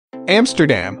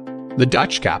Amsterdam, the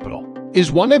Dutch capital,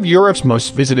 is one of Europe's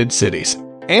most visited cities.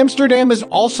 Amsterdam is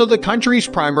also the country's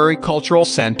primary cultural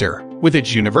center, with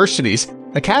its universities,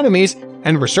 academies,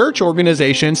 and research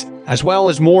organizations, as well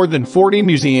as more than 40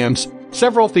 museums,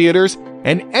 several theaters,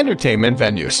 and entertainment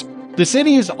venues. The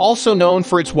city is also known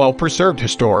for its well-preserved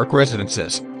historic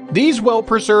residences. These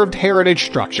well-preserved heritage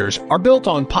structures are built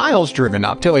on piles driven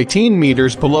up to 18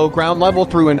 meters below ground level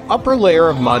through an upper layer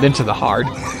of mud into the hard,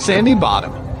 sandy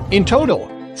bottom. In total,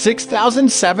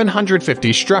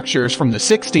 6,750 structures from the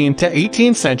 16th to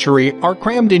 18th century are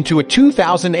crammed into a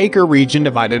 2,000-acre region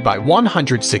divided by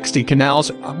 160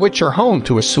 canals, which are home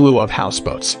to a slew of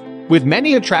houseboats. With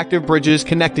many attractive bridges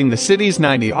connecting the city's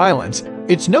 90 islands,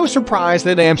 it's no surprise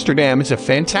that Amsterdam is a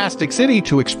fantastic city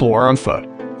to explore on foot.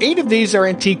 8 of these are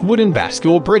antique wooden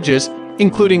bascule bridges,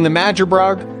 including the Magere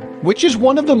Brug, which is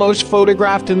one of the most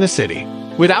photographed in the city.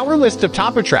 With our list of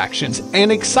top attractions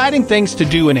and exciting things to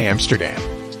do in Amsterdam,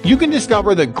 you can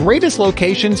discover the greatest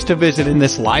locations to visit in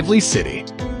this lively city.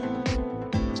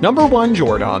 Number 1.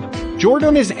 Jordaan.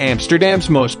 Jordaan is Amsterdam's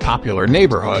most popular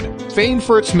neighborhood, famed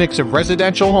for its mix of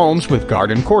residential homes with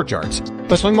garden courtyards,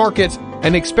 bustling markets,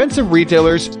 and expensive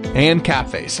retailers and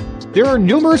cafes. There are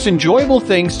numerous enjoyable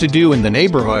things to do in the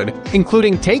neighborhood,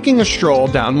 including taking a stroll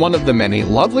down one of the many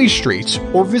lovely streets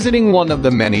or visiting one of the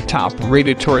many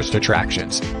top-rated tourist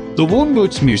attractions. The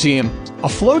Houseboats Museum, a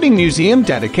floating museum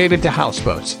dedicated to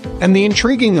houseboats, and the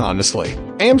intriguing, honestly,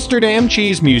 Amsterdam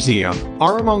Cheese Museum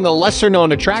are among the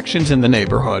lesser-known attractions in the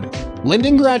neighborhood.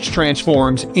 Lindengracht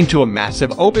transforms into a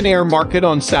massive open-air market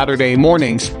on Saturday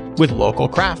mornings with local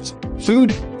crafts,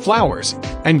 food, flowers,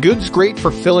 and goods great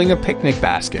for filling a picnic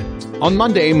basket. On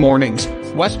Monday mornings,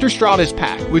 Westerstraat is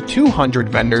packed with 200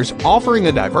 vendors offering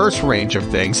a diverse range of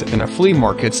things in a flea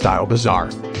market-style bazaar.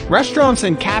 Restaurants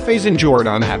and cafes in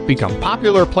Jordaan have become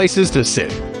popular places to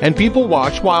sit, and people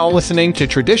watch while listening to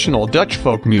traditional Dutch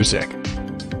folk music.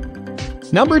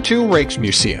 Number 2.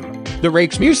 Rijksmuseum. The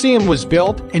Rijksmuseum was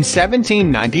built in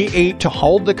 1798 to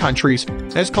hold the country's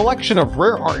collection of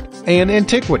rare art and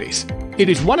antiquities. It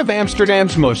is one of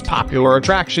Amsterdam's most popular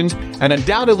attractions and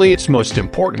undoubtedly its most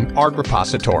important art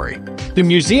repository. The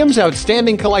museum's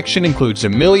outstanding collection includes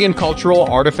 1 million cultural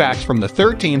artifacts from the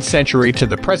 13th century to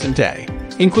the present day,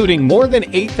 including more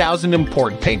than 8,000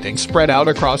 important paintings spread out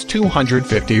across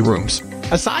 250 rooms.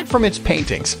 Aside from its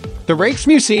paintings, the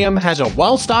Rijksmuseum has a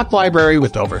well-stocked library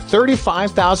with over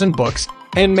 35,000 books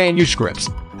and manuscripts,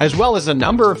 as well as a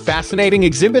number of fascinating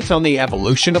exhibits on the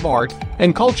evolution of art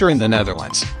and culture in the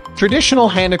Netherlands. Traditional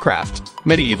handicraft,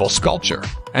 medieval sculpture,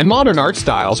 and modern art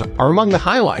styles are among the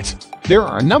highlights. There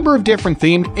are a number of different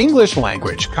themed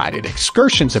English-language guided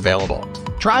excursions available.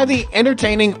 Try the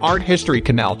entertaining Art History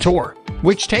Canal Tour,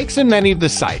 which takes in many of the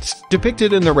sites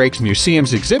depicted in the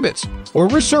Rijksmuseum's exhibits, or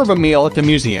reserve a meal at the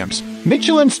museum's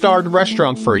Michelin-starred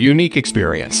restaurant for a unique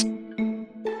experience.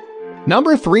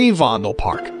 Number 3.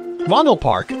 Vondelpark.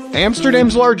 Vondelpark,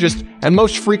 Amsterdam's largest and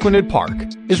most frequented park,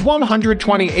 is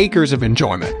 120 acres of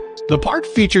enjoyment. The park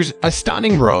features a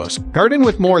stunning rose garden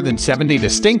with more than 70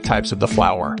 distinct types of the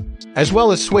flower, as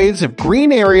well as swathes of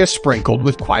green areas sprinkled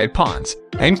with quiet ponds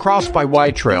and crossed by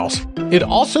wide trails. It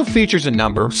also features a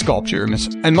number of sculptures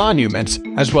and monuments,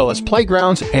 as well as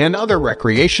playgrounds and other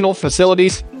recreational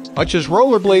facilities, such as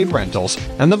rollerblade rentals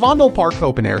and the Vondelpark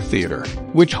Open Air Theater,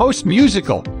 which hosts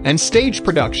musical and stage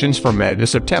productions from May to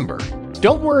September.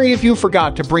 Don't worry if you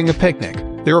forgot to bring a picnic.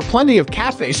 There are plenty of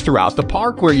cafes throughout the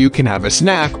park where you can have a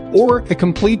snack or a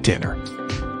complete dinner.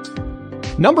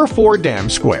 Number 4. Dam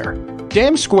Square.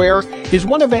 Dam Square is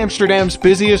one of Amsterdam's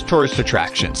busiest tourist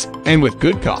attractions, and with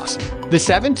good cause. The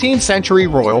 17th century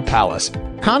royal palace,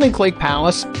 Koninklijk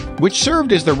Palace, which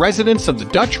served as the residence of the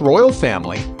Dutch royal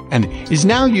family and is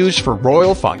now used for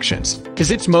royal functions,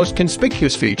 is its most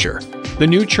conspicuous feature. The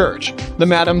new church, the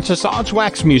Madame Tussauds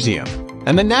Wax Museum,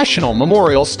 and the National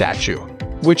Memorial Statue,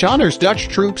 which honors Dutch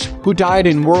troops who died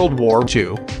in World War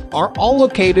II, are all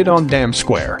located on Dam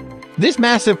Square. This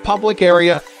massive public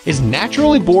area is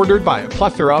naturally bordered by a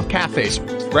plethora of cafes,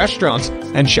 restaurants,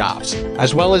 and shops,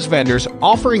 as well as vendors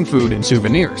offering food and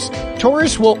souvenirs.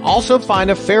 Tourists will also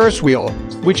find a Ferris wheel,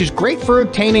 which is great for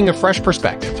obtaining a fresh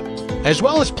perspective, as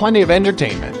well as plenty of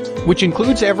entertainment, which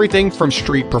includes everything from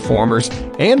street performers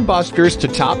and buskers to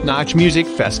top-notch music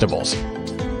festivals.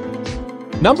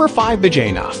 Number 5.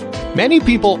 Binnenhof. Many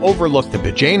people overlook the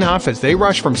Binnenhof as they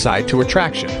rush from site to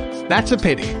attraction. That's a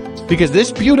pity, because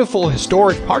this beautiful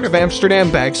historic part of Amsterdam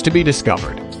begs to be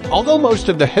discovered. Although most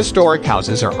of the historic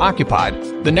houses are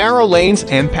occupied, the narrow lanes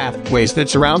and pathways that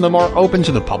surround them are open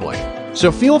to the public, so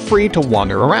feel free to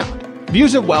wander around.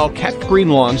 Views of well-kept green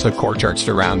lawns, the courtyard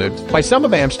surrounded by some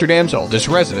of Amsterdam's oldest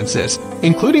residences,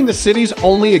 including the city's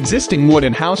only existing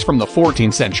wooden house from the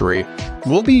 14th century,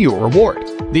 will be your reward.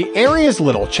 The area's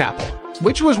little chapel,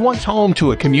 which was once home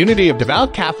to a community of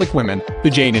devout Catholic women, the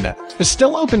Janina, is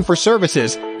still open for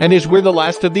services and is where the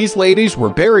last of these ladies were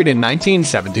buried in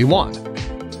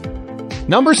 1971.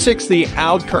 Number 6. The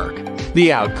Oude Kerk.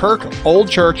 The Oude Kerk, Old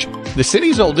Church, the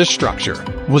city's oldest structure,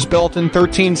 was built in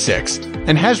 1306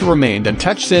 and has remained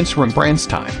untouched since Rembrandt's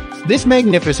time. This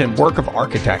magnificent work of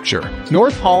architecture,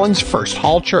 North Holland's first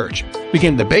hall church,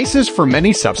 became the basis for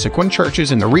many subsequent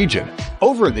churches in the region.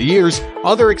 Over the years,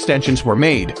 other extensions were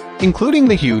made, including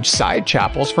the huge side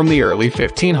chapels from the early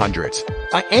 1500s,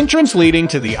 an entrance leading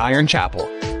to the Iron Chapel,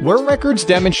 where records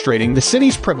demonstrating the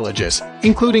city's privileges,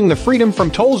 including the freedom from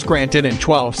tolls granted in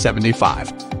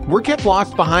 1275, were kept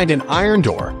locked behind an iron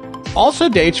door. Also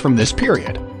dates from this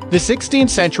period. The 16th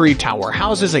century tower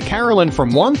houses a carillon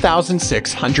from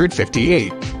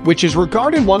 1658, which is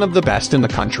regarded one of the best in the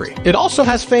country. It also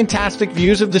has fantastic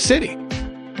views of the city.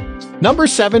 Number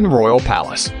 7. Royal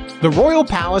Palace. The Royal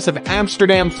Palace of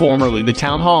Amsterdam, formerly the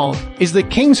Town Hall, is the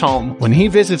king's home when he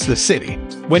visits the city.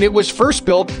 When it was first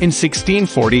built in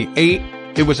 1648,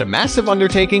 it was a massive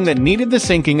undertaking that needed the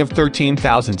sinking of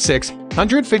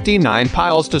 13,659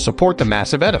 piles to support the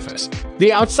massive edifice.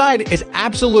 The outside is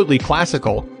absolutely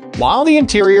classical, while the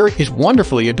interior is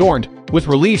wonderfully adorned with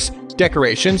reliefs,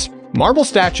 decorations, marble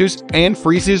statues, and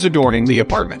friezes adorning the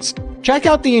apartments. Check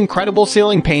out the incredible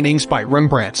ceiling paintings by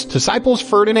Rembrandt's disciples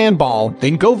Ferdinand Bol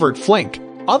and Govert Flinck.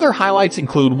 Other highlights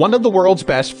include one of the world's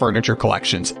best furniture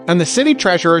collections and the city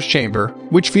treasurer's chamber,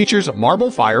 which features a marble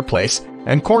fireplace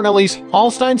and Cornelis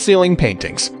Hallstein ceiling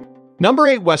paintings. Number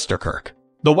 8. Westerkerk.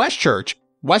 The West Church,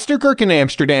 Westerkerk in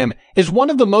Amsterdam, is one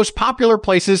of the most popular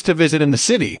places to visit in the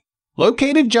city,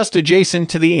 located just adjacent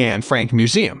to the Anne Frank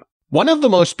Museum. One of the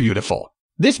most beautiful.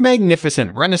 This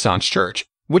magnificent Renaissance church,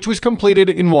 which was completed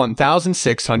in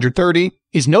 1630,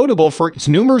 is notable for its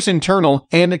numerous internal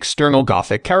and external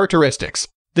Gothic characteristics.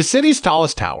 The city's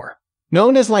tallest tower,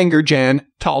 known as Langer Jan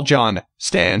Taljan,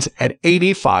 stands at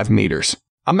 85 meters.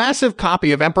 A massive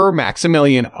copy of Emperor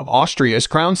Maximilian of Austria's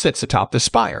crown sits atop the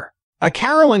spire. A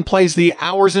carillon plays the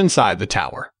hours inside the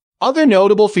tower. Other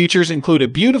notable features include a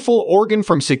beautiful organ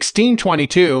from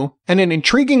 1622 and an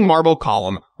intriguing marble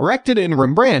column erected in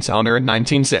Rembrandt's honor in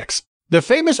 1906. The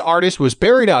famous artist was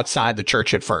buried outside the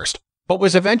church at first, but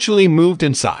was eventually moved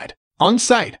inside. On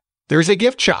site, there's a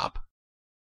gift shop.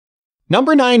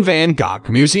 Number 9. Van Gogh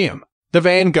Museum. The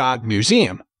Van Gogh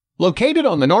Museum, located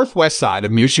on the northwest side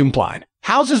of Museumplein,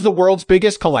 houses the world's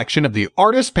biggest collection of the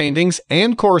artist's paintings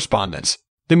and correspondence.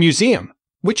 The museum,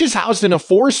 which is housed in a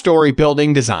 4-story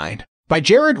building designed by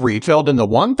Gerard Rietveld in the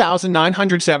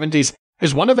 1970s,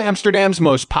 is one of Amsterdam's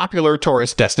most popular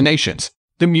tourist destinations.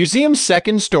 The museum's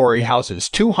second story houses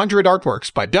 200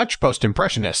 artworks by Dutch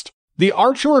post-impressionists. The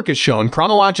artwork is shown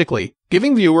chronologically,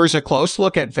 giving viewers a close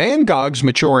look at Van Gogh's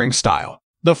maturing style.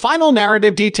 The final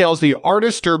narrative details the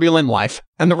artist's turbulent life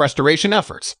and the restoration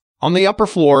efforts. On the upper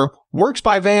floor, works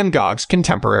by Van Gogh's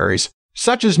contemporaries,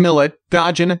 such as Millet,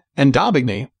 Gauguin, and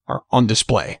Daubigny, are on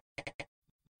display.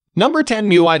 Number 10.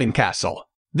 Muiden Castle.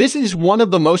 This is one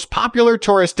of the most popular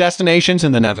tourist destinations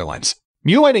in the Netherlands.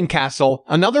 Muiden Castle,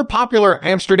 another popular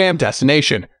Amsterdam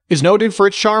destination, is noted for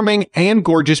its charming and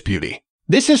gorgeous beauty.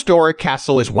 This historic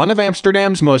castle is one of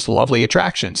Amsterdam's most lovely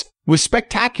attractions, with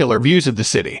spectacular views of the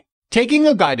city. Taking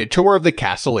a guided tour of the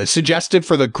castle is suggested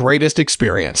for the greatest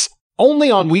experience.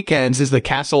 Only on weekends is the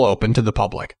castle open to the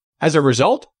public. As a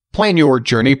result, plan your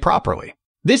journey properly.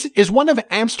 This is one of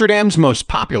Amsterdam's most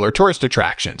popular tourist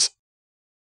attractions.